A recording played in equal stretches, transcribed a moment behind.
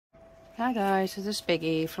Hi guys, this is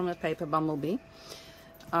Peggy from the paper Bumblebee.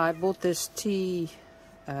 I bought this tea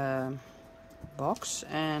box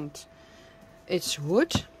and it's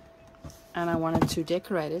wood and I wanted to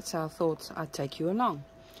decorate it, so I thought I'd take you along.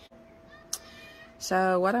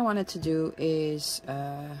 So what I wanted to do is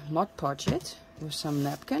Mod Podge it with some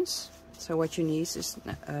napkins. So what you need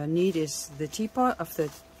is the teapot of the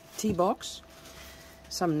tea box,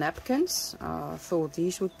 some napkins. I thought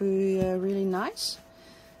these would be really nice.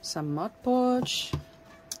 Some Mod Podge,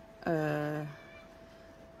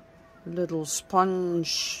 little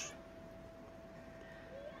sponge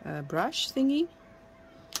brush thingy,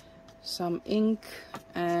 some ink,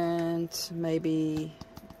 and maybe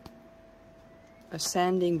a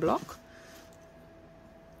sanding block.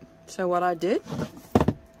 So what I did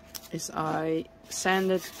is I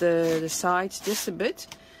sanded the sides just a bit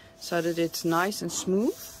so that it's nice and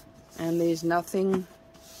smooth and there's nothing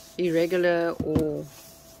irregular or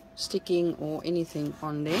sticking or anything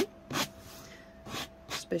on there,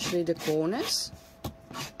 especially the corners.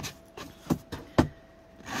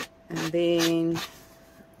 And then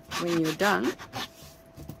when you're done,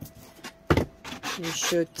 you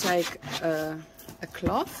should take a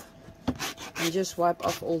cloth and just wipe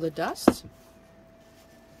off all the dust,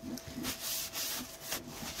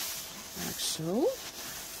 like so.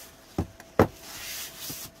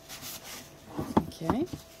 Okay.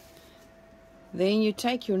 Then you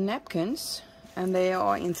take your napkins, and they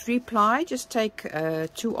are in 3-ply. Just take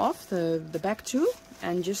 2 off, the back 2,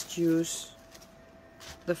 and just use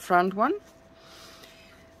the front one.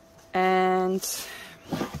 And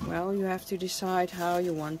well, you have to decide how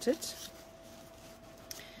you want it.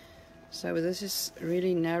 So this is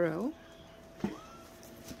really narrow. Don't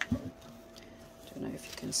know if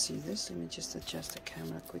you can see this. Let me just adjust the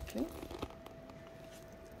camera quickly.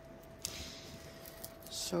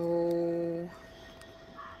 So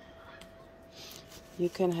you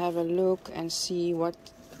can have a look and see what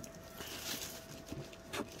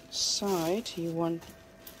side you want,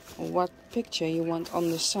 or what picture you want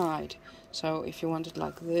on the side. So if you want it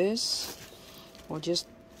like this, or just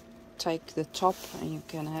take the top and you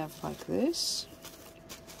can have like this,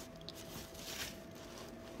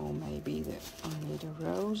 or maybe I need the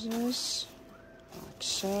roses like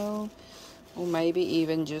so, or maybe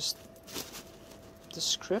even just the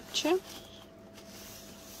scripture.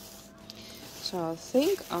 So I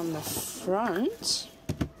think on the front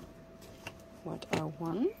what I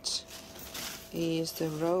want is the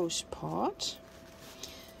rose part.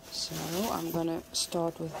 So I'm gonna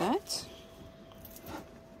start with that.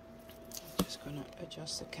 Just gonna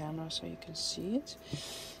adjust the camera so you can see it.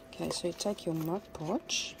 Okay, so you take your Mod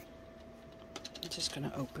Podge. I'm just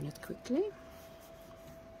gonna open it quickly.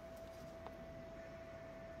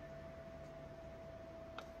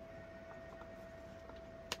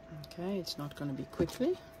 Okay, it's not going to be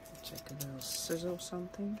quickly. Take a little scissor or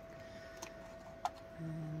something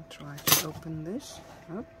and try to open this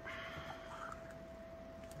up.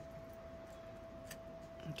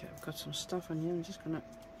 Okay, I've got some stuff on here. I'm just going to...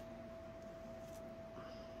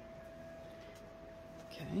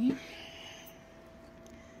 Okay.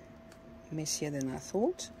 Messier than I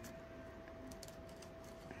thought.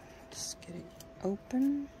 Just get it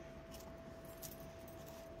open.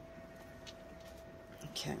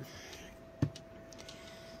 Okay.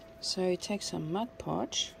 So you take some Mod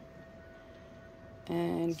Podge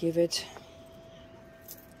and give it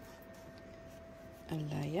a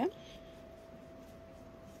layer.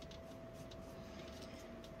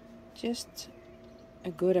 Just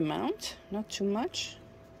a good amount, not too much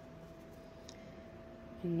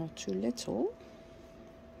and not too little.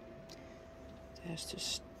 It has to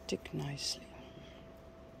stick nicely.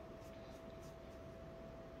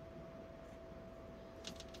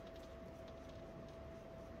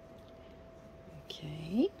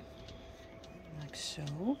 Okay, like so.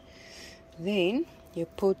 Then you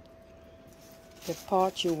put the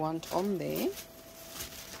part you want on there,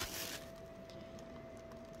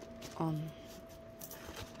 on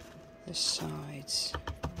the sides,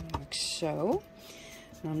 like so.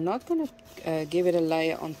 And I'm not going to give it a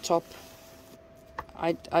layer on top.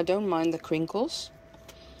 I don't mind the crinkles.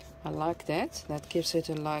 I like that. That gives it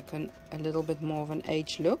a little bit more of an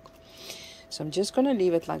aged look. So I'm just going to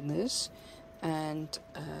leave it like this. And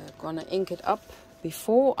gonna ink it up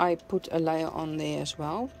before I put a layer on there as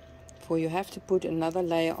well, for you have to put another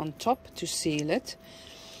layer on top to seal it.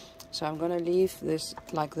 So I'm gonna leave this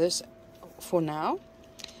like this for now,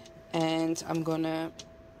 and I'm gonna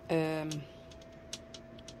you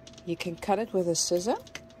can cut it with a scissor,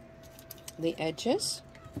 the edges,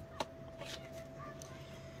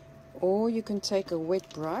 or you can take a wet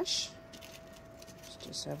brush. Just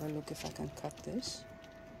Just have a look if I can cut this.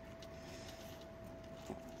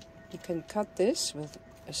 You can cut this with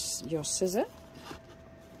your scissor,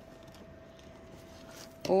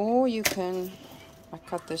 or you can, I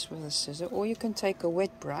cut this with a scissor, or you can take a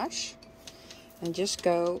wet brush and just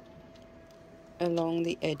go along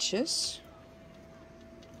the edges,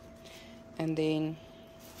 and then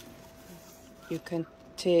you can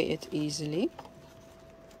tear it easily.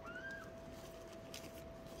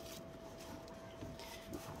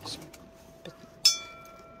 So, put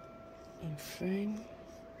in frame,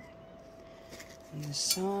 on the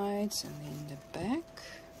sides, and then the back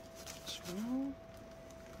as well.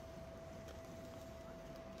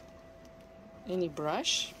 Any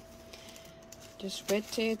brush, just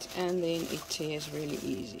wet it, and then it tears really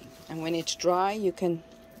easy. And when it's dry, you can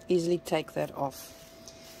easily take that off.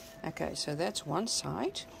 Okay, so that's one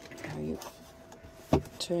side. Now you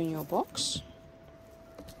turn your box.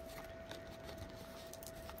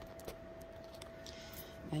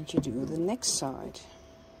 And you do the next side.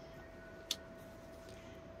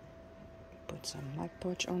 Put some Mod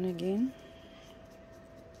Podge on again.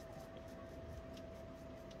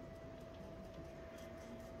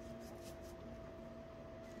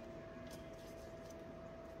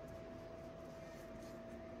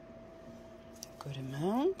 Good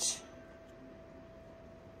amount.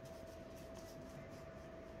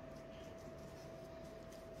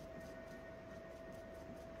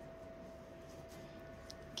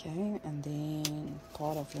 Okay, and then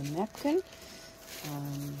part of the napkin.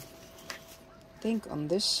 I think on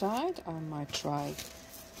this side I might try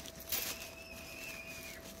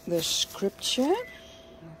the scripture.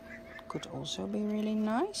 Could also be really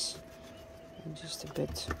nice. And just a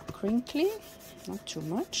bit crinkly, not too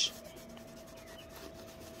much.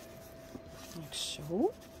 Like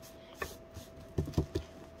so.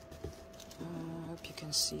 I hope you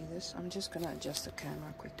can see this. I'm just going to adjust the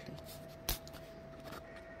camera quickly.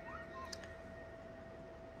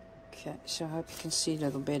 Okay, so I hope you can see a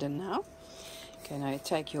little better now. Okay, now you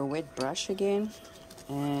take your wet brush again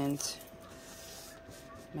and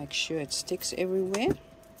make sure it sticks everywhere,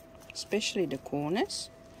 especially the corners.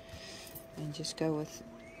 And just go with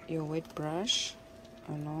your wet brush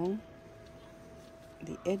along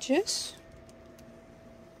the edges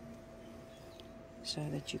so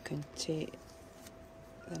that you can tear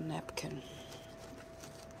the napkin.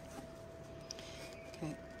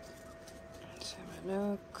 Okay, let's have a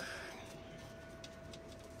look.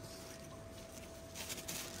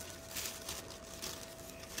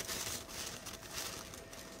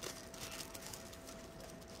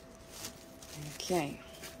 Okay,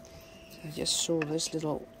 so I just saw this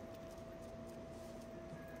little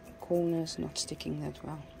corners not sticking that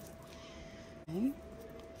well. Okay,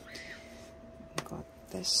 got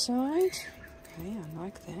this side. Okay, I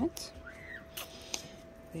like that.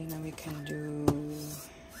 Then we can do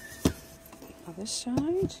the other side.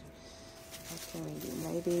 What can we do?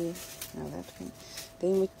 Maybe no, that can.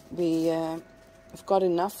 Then we've got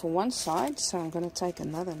enough for one side, so I'm going to take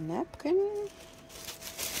another napkin.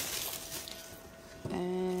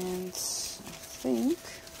 And I think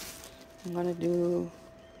I'm going to do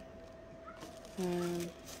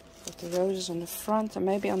put the roses on the front and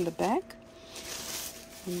maybe on the back.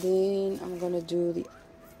 And then I'm going to do the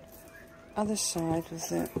other side with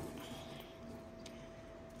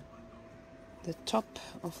the top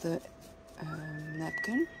of the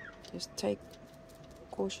napkin. Just take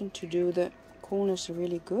caution to do the corners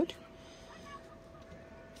really good.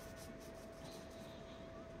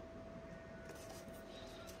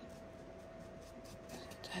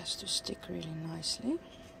 Has to stick really nicely.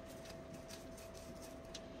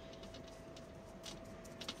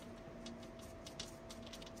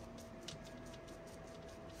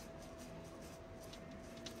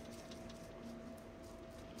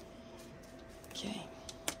 Okay,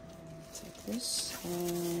 take this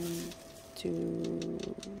and do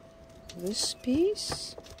this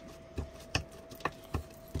piece.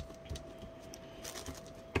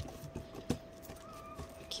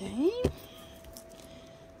 Okay.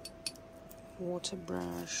 Water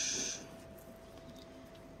brush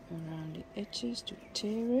around the edges to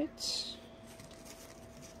tear it.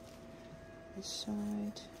 This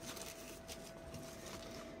side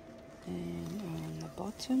and on the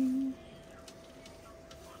bottom.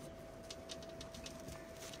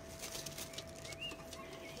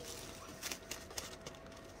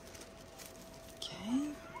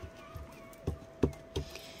 Okay,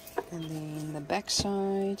 and then the back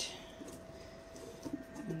side.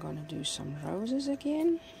 I'm going to do some roses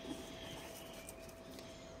again.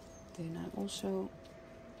 Then I also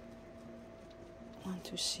want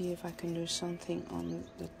to see if I can do something on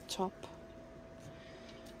the top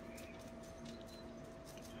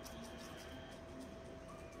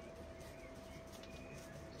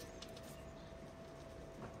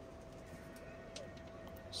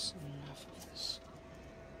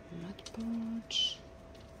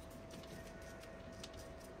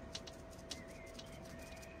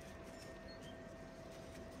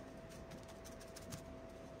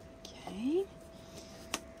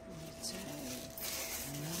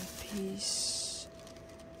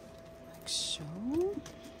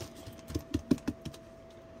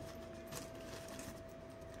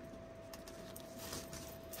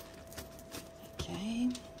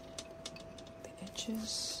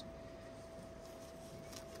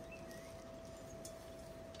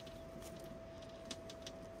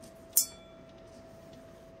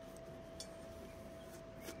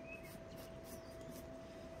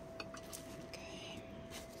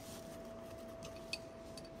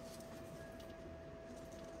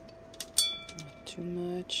too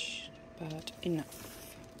much, but enough.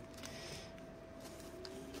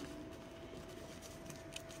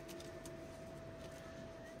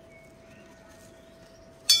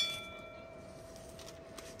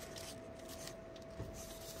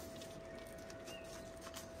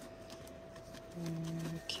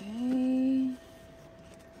 Okay.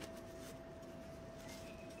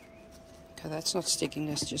 Okay, that's not sticking,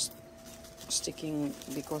 that's just sticking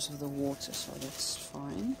because of the water, so that's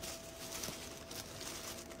fine.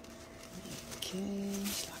 Okay,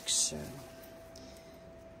 like so.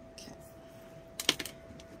 Okay.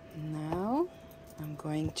 Now I'm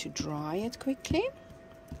going to dry it quickly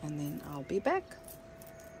and then I'll be back.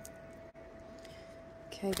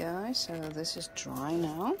 Okay guys, so this is dry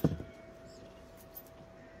now. I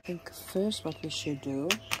think first what we should do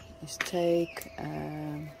is take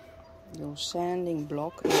your sanding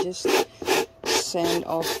block and just sand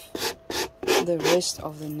off the rest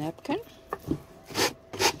of the napkin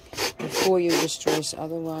before you distress,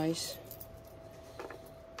 otherwise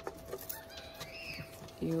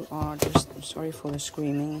you are just, I'm sorry for the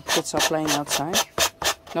screaming, kids are playing outside,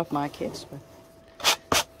 not my kids, but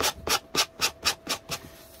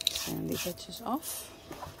sand the edges off.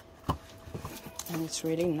 And it's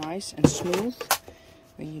really nice and smooth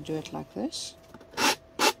when you do it like this.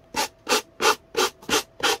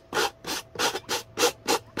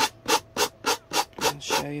 I'll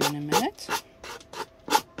show you in a minute.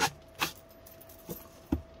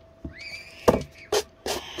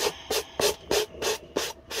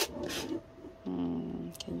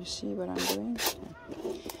 Can you see what I'm doing?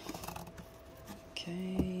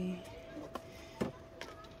 Okay.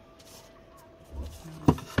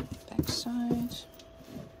 Back side.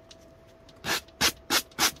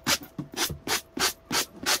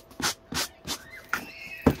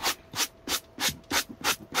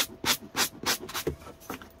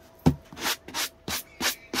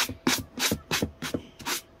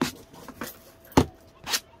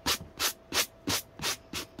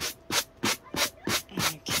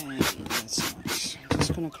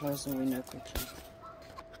 I'm going to close the window quickly.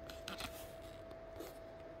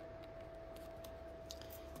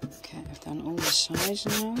 Okay, I've done all the sides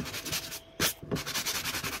now.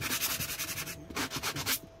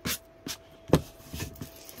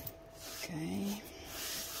 Okay,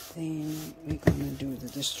 then we're going to do the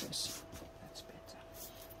distress. That's better.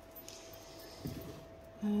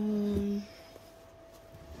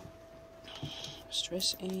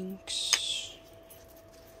 Distress inks.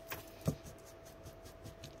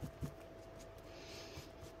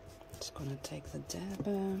 Gonna take the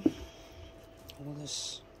dabber, all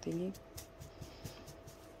this thingy,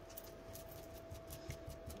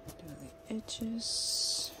 do the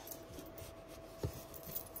edges,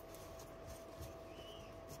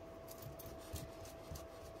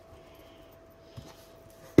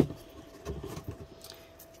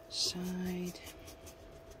 side,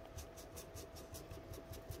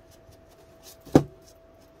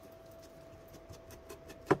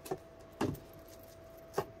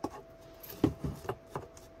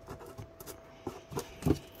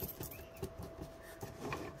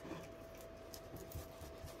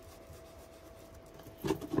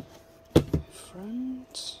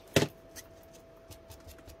 front.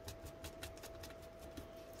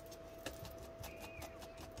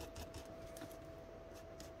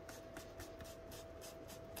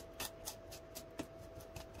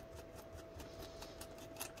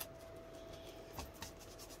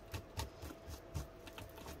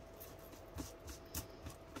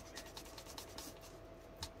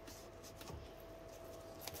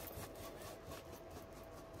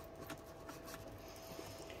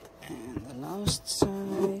 And the last side,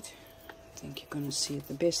 I think you're going to see it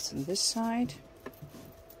the best on this side.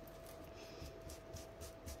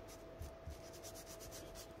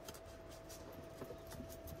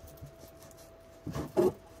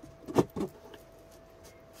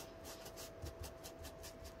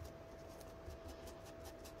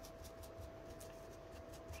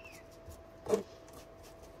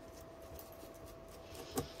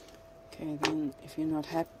 Okay, then if you're not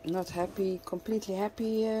happy, completely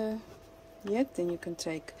happy yet, then you can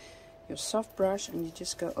take your soft brush and you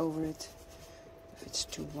just go over it. If it's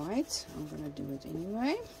too white, I'm gonna do it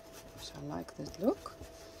anyway, because I like that look.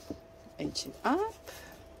 Edge it up.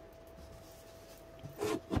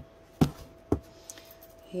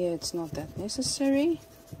 Here it's not that necessary.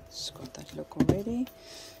 It's got that look already.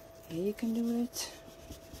 Here you can do it.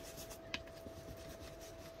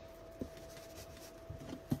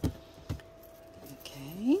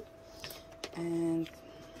 Okay, and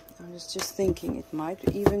I was just thinking it might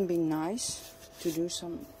even be nice to do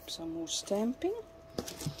some more stamping.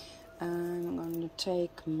 I'm going to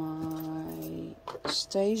take my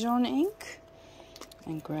StazOn ink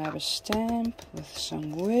and grab a stamp with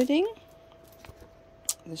some wording,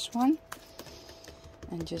 this one,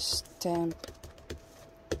 and just stamp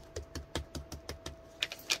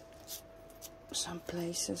some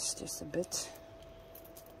places, just a bit.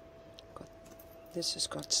 This has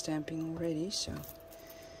got stamping already, so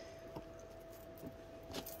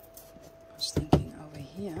I was thinking over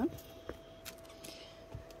here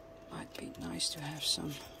might be nice to have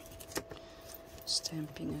some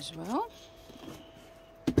stamping as well.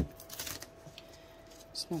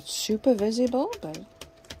 It's not super visible, but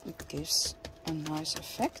it gives a nice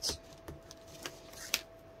effect.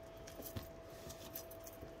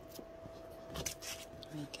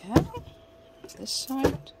 There we go. This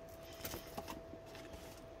side.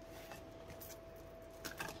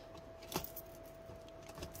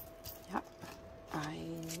 Yeah, I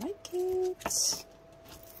like it.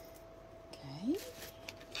 Okay,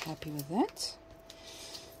 happy with that.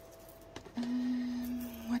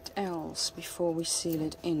 What else before we seal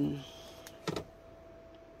it in?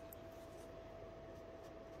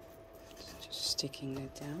 Just sticking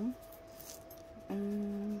that down.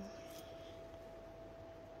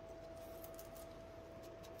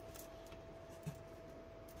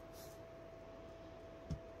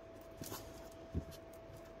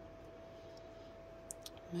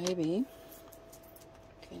 Maybe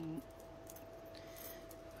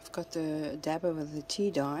I've got the dabber with the tea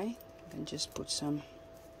dye. I can just put some.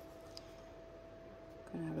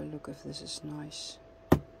 Gonna have a look if this is nice.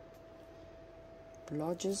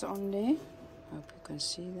 Blotches on there. Hope you can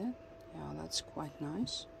see that. Yeah, that's quite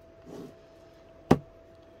nice.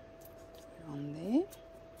 On there.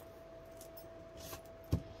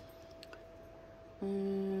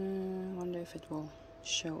 Wonder if it will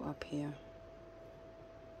show up here.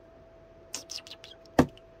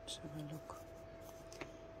 Let's have a look.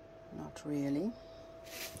 Not really.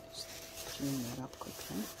 Just clean that up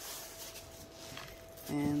quickly.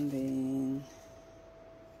 And then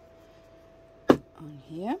on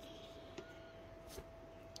here.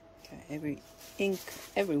 Okay, every ink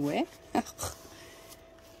everywhere. Okay,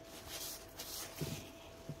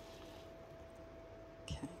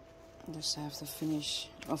 I just have to finish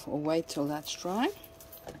off or wait till that's dry.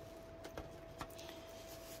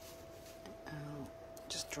 I'll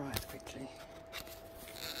just dry it quickly.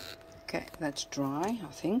 Okay, that's dry,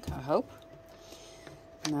 I think, I hope.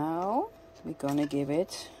 Now we're gonna give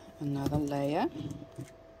it another layer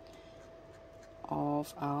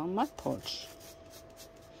of our Mod Podge.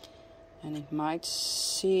 And it might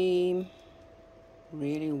seem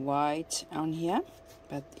really white on here,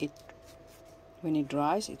 but when it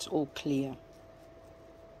dries, it's all clear.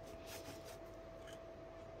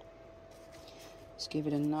 Let's give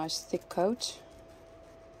it a nice thick coat.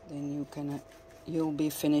 Then you'll be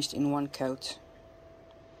finished in one coat.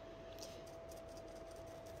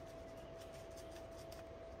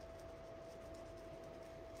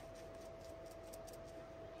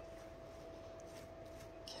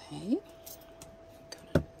 Okay,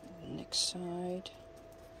 go to the next side.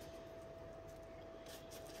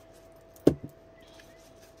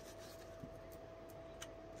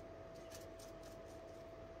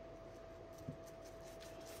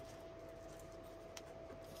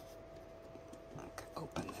 Okay,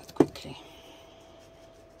 open that quickly.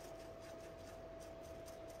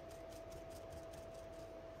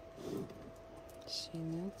 See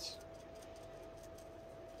that?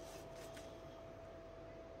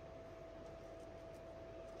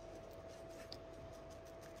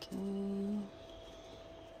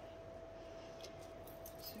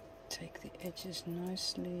 So take the edges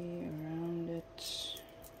nicely around it,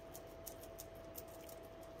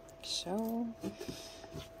 so,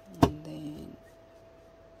 and then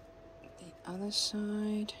the other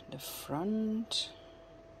side, the front.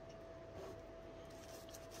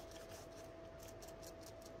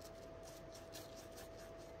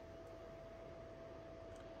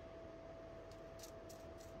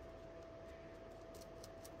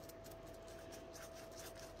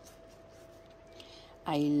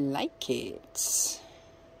 I like it.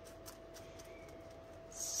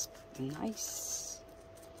 It's nice.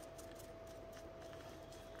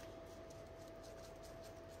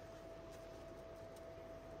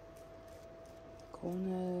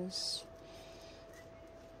 Corners.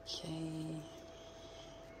 Okay.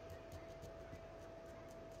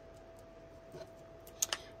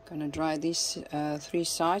 Gonna dry these 3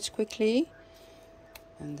 sides quickly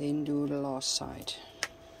and then do the last side.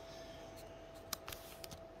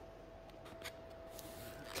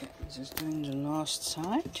 Just doing the last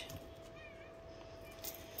side.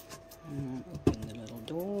 Open the little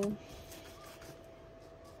door.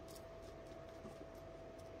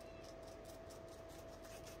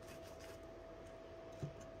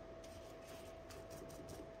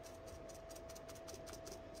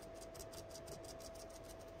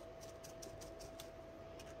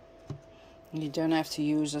 You don't have to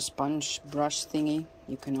use a sponge brush thingy.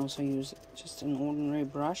 You can also use just an ordinary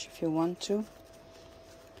brush if you want to.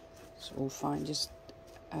 It's all fine. Just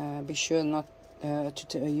be sure not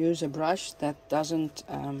to use a brush that doesn't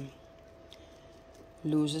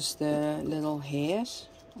loses the little hairs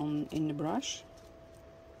in the brush.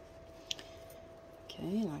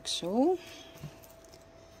 Okay, like so.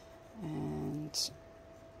 And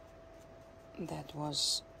that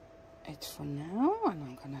was it for now, and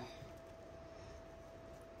I'm gonna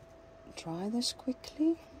try this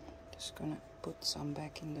quickly. Just gonna put some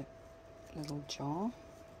back in the little jar.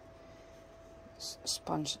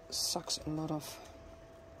 Sponge sucks a lot of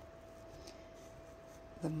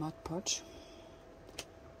the Mod Podge.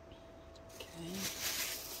 Okay,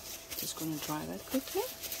 just gonna try that quickly.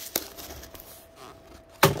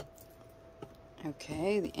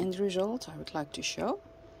 Okay, the end result I would like to show.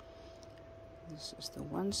 This is the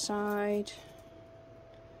one side,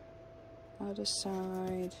 other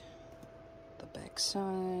side, the back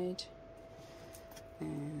side,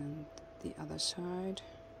 and the other side.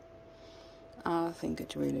 I think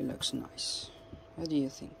it really looks nice. What do you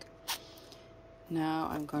think? Now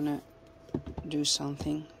I'm gonna do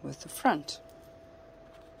something with the front.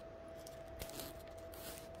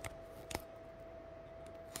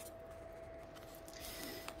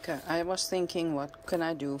 Okay, I was thinking, what can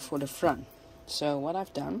I do for the front? So what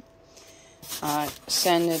I've done, I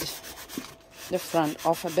sanded the front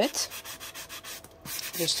off a bit,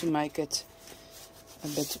 just to make it a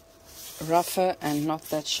bit rougher and not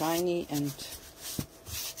that shiny and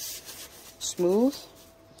smooth.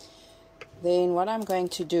 Then what I'm going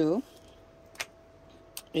to do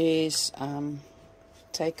is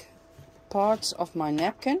take parts of my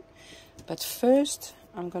napkin, but first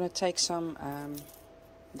I'm going to take some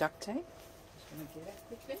duct tape. Just going to get it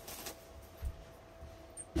quickly.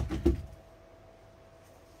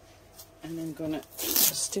 And I'm going to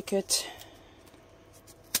stick it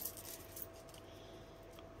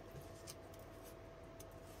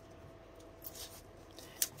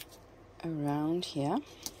around here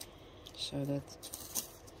so that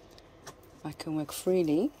I can work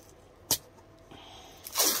freely.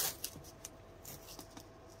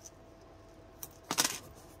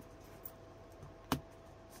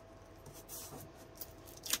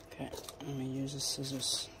 Okay, let me use the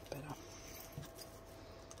scissors better.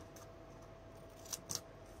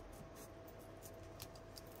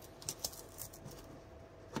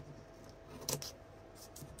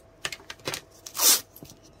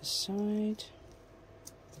 This side.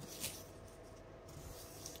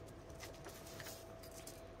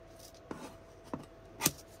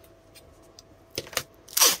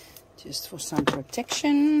 Just for some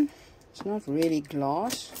protection. It's not really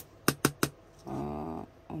glass, or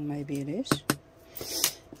maybe it is.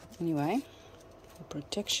 Anyway, for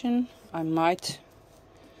protection, I might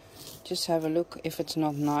just have a look. If it's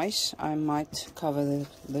not nice, I might cover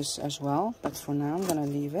this as well, but for now I'm gonna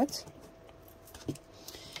leave it.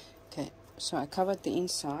 Okay, so I covered the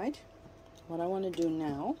inside. What I want to do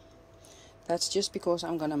now, that's just because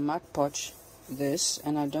I'm gonna Mod Podge this,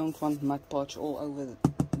 and I don't want Mod Podge all over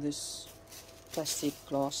this plastic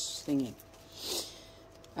glass thingy.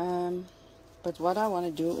 But what I want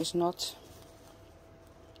to do is not...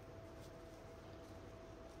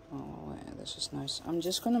 Oh, yeah, this is nice. I'm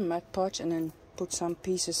just going to Mod Podge and then put some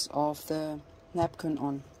pieces of the napkin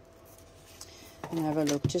on and have a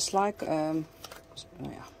look, just like yeah,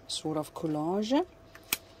 sort of collage.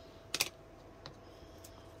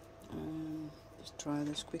 Just try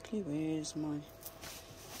this quickly. Where is my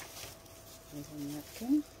little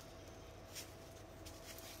napkin?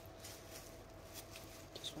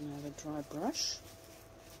 Just want to have a dry brush.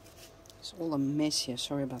 It's all a mess here,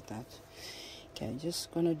 sorry about that. Okay,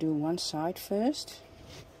 just gonna do one side first.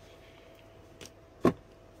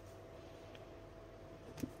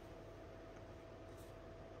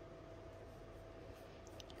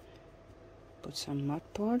 Put some Mod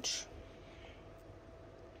Podge.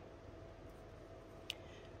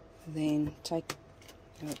 Then take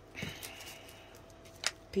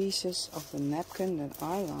pieces of the napkin that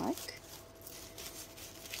I like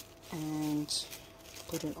and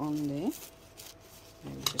put it on there.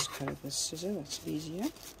 Maybe just cut it with scissors, that's easier,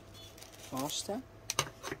 faster,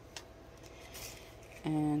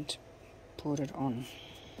 and put it on.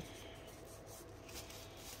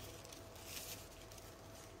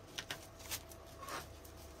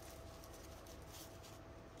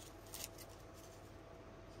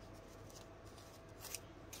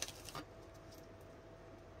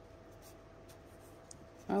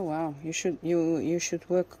 Oh wow, you should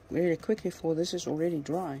work really quickly, for this is already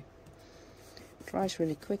dry. It dries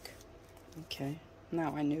really quick. Okay,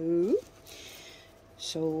 Now I know.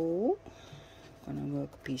 So I'm gonna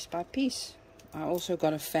work piece by piece. I also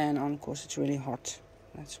got a fan on because it's really hot.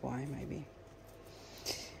 That's why maybe.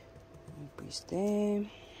 One piece there.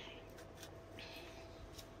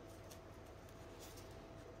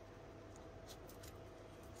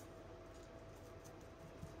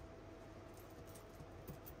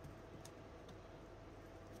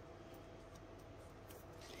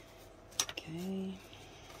 Okay.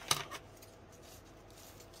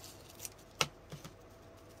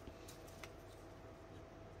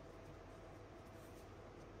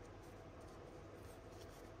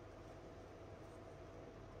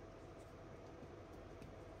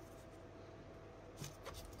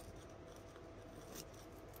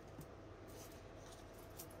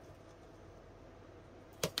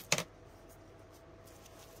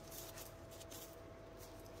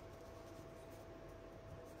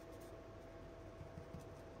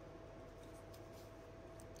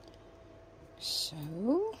 So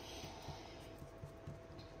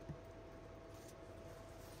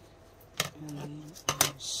and then on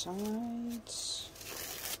the sides.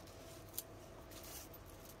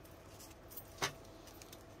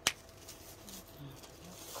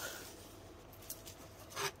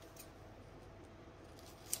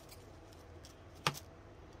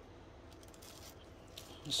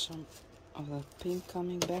 Some of the pink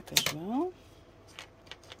coming back as well.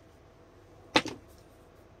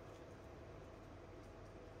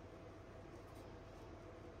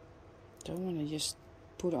 Don't want to just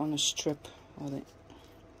put on a strip or the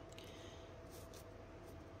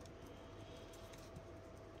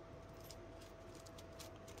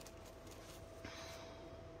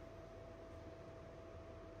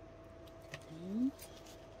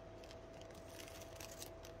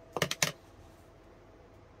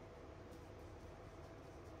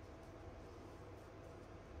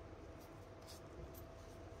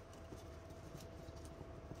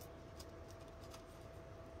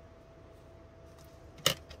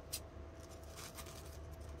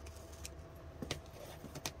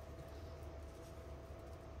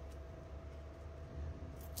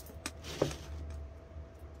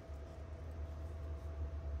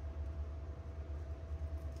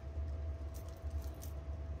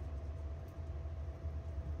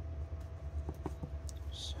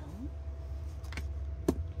so.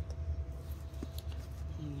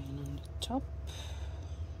 And then on the top.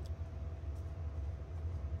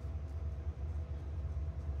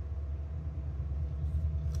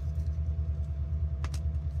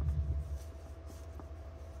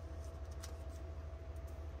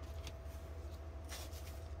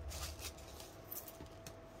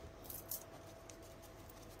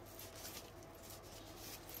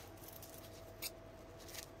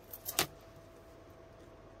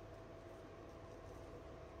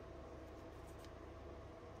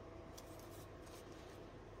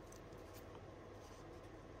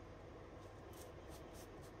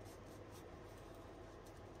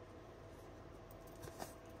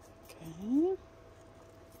 Okay.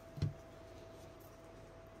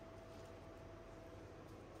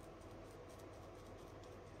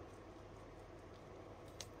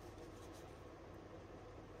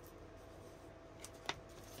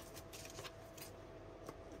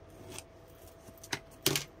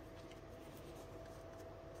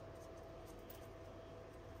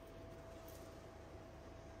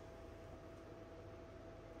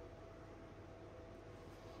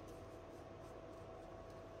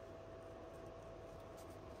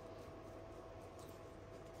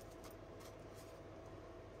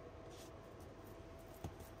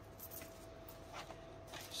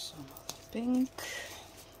 Some of the pink.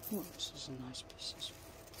 Oh, this is a nice piece as well.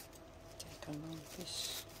 Take a long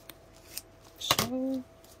piece. So.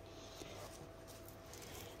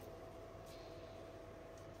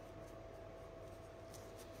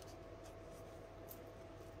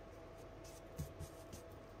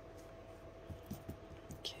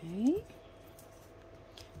 Okay.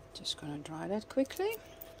 Just gonna dry that quickly.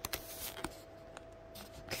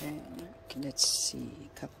 Okay, let's see.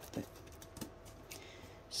 Cut the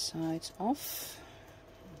sides off.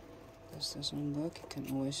 This doesn't work. You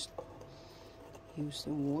can always use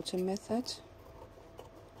the water method. Just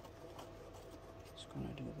gonna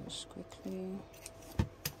do this quickly.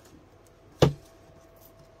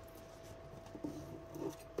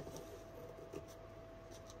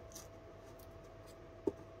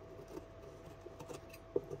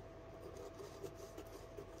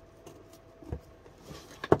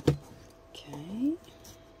 Okay.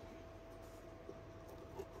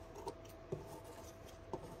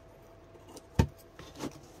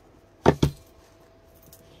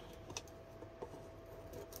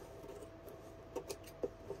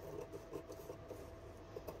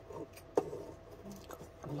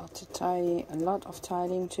 a lot of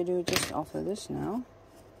tidying to do just after this now.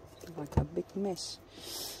 It's like a big mess.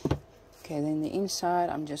 Okay, then the inside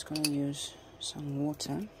I'm just going to use some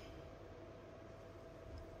water.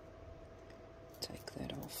 Take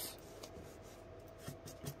that off.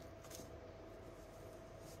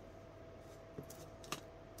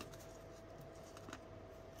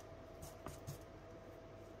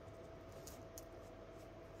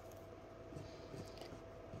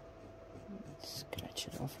 Scratch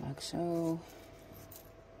it off like so.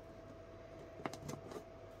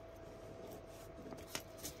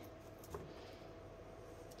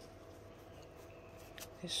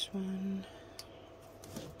 This one.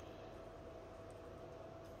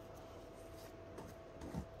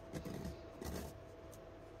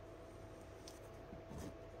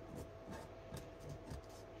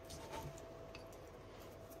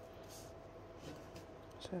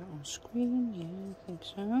 Is that on screen? Yeah, I think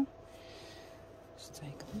so. Let's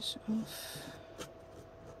take this off.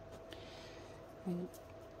 And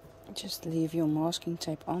just leave your masking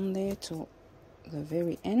tape on there till the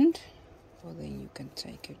very end, or then you can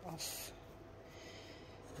take it off.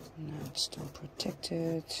 Now it's still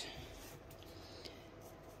protected.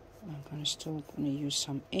 I'm still gonna use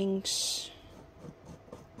some inks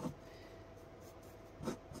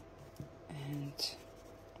and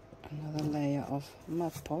another layer of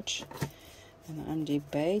Mod Podge, and I'm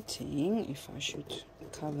debating if I should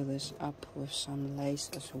cover this up with some lace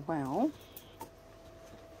as well.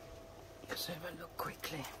 Let's have a look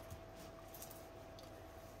quickly.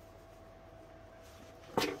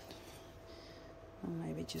 Or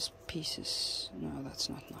maybe just pieces. No, that's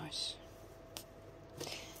not nice.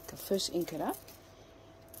 Okay, first ink it up.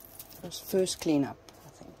 First clean up, I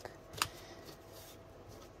think.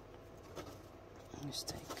 Let's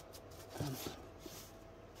take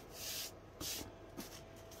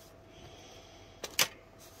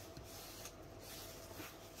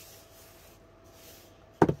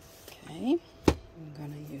okay, I'm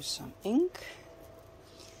gonna use some ink.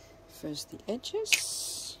 First the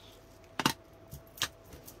edges.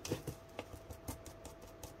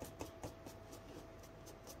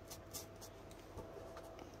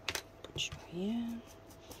 Put you here.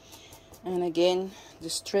 And again,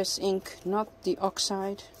 distress ink, not the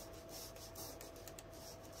oxide.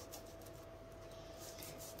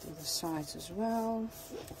 Do the sides as well.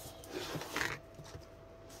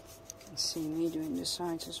 You can see me doing the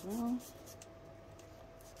sides as well.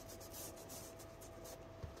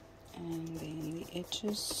 And then the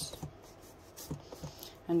edges.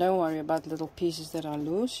 And don't worry about little pieces that are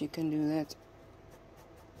loose. You can do that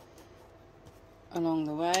along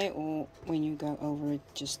the way or when you go over it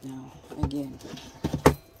just now again.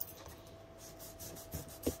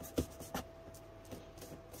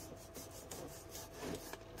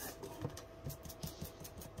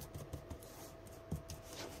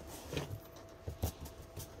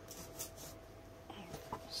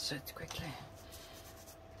 Sit quickly.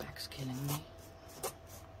 Back's killing me.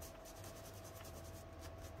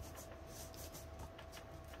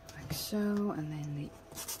 Like so, and then the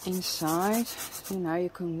inside. So now you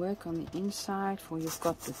can work on the inside, for you've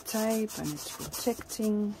got the tape and it's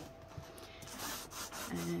protecting.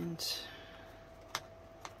 And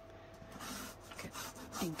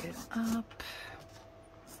ink it up.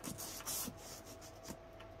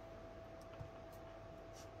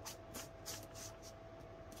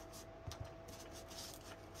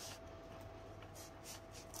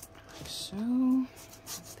 Like so,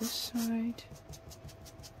 this side.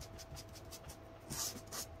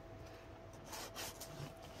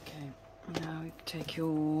 Now you take your,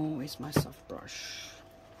 where's my soft brush?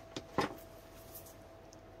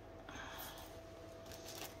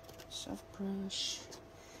 Soft brush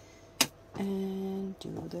and do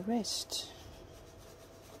the rest.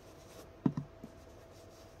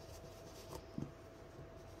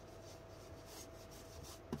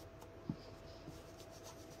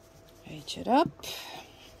 Edge it up.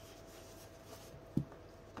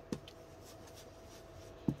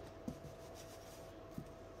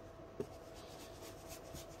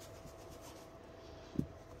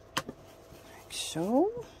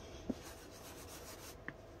 So,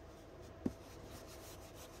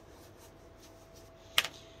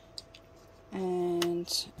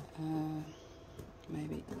 and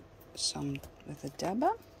maybe some with a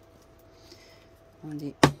dabber on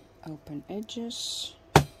the open edges,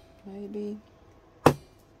 maybe like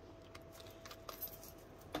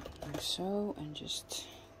so, and just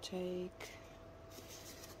take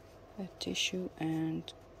a tissue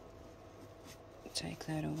and take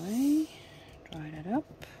that away. Dry that up.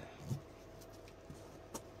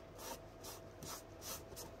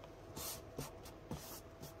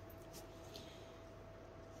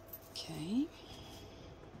 Okay.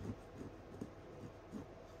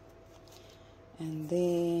 And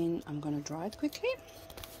then I'm going to dry it quickly.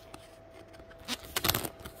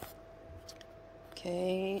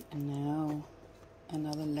 Okay, and now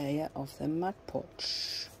another layer of the mud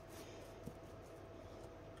porch.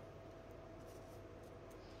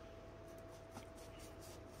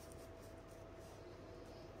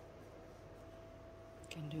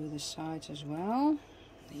 Can do the sides as well,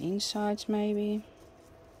 the insides maybe.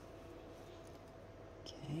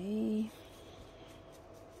 Okay.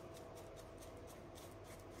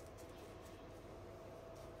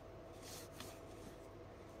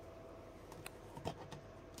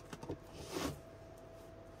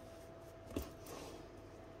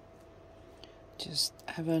 Just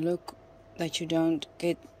have a look that you don't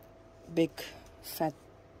get big fat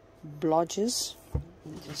blotches.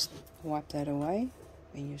 Just wipe that away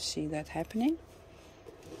when you see that happening.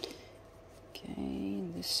 Okay,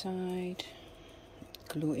 this side,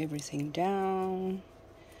 glue everything down.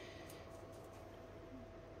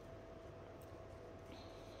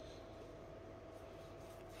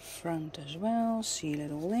 Front as well, seal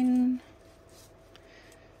it all in.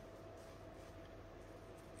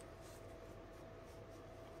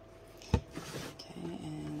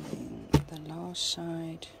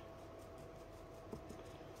 Side.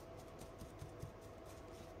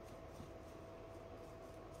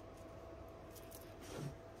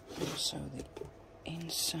 Also the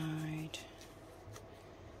inside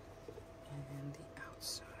and the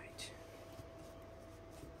outside.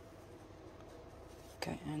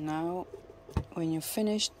 Okay, and now when you're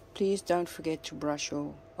finished, please don't forget to brush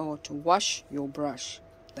your, or to wash your brush.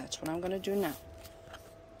 That's what I'm going to do now.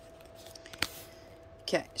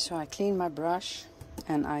 Okay, so I cleaned my brush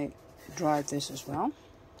and I dried this as well.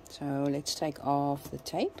 So let's take off the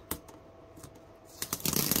tape.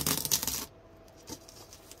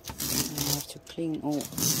 And I have to clean all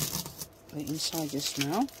the inside just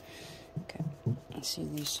now. Okay, I see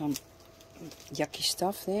there's some yucky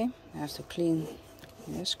stuff there. I have to clean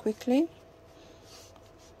this quickly.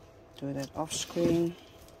 Do that off screen.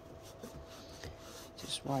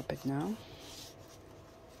 Just wipe it now.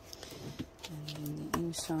 And then the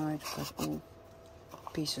inside, got all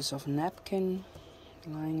pieces of napkin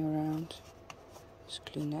lying around. Just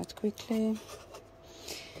clean that quickly.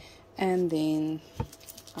 And then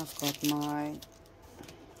I've got my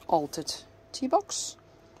altered tea box.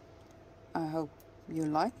 I hope you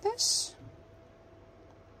like this.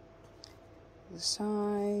 The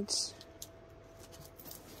sides.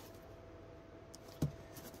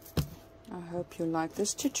 I hope you like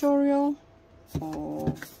this tutorial.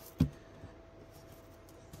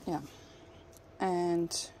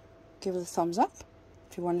 And give it a thumbs up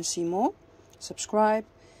if you want to see more. Subscribe,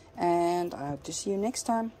 and I hope to see you next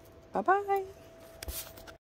time. Bye bye.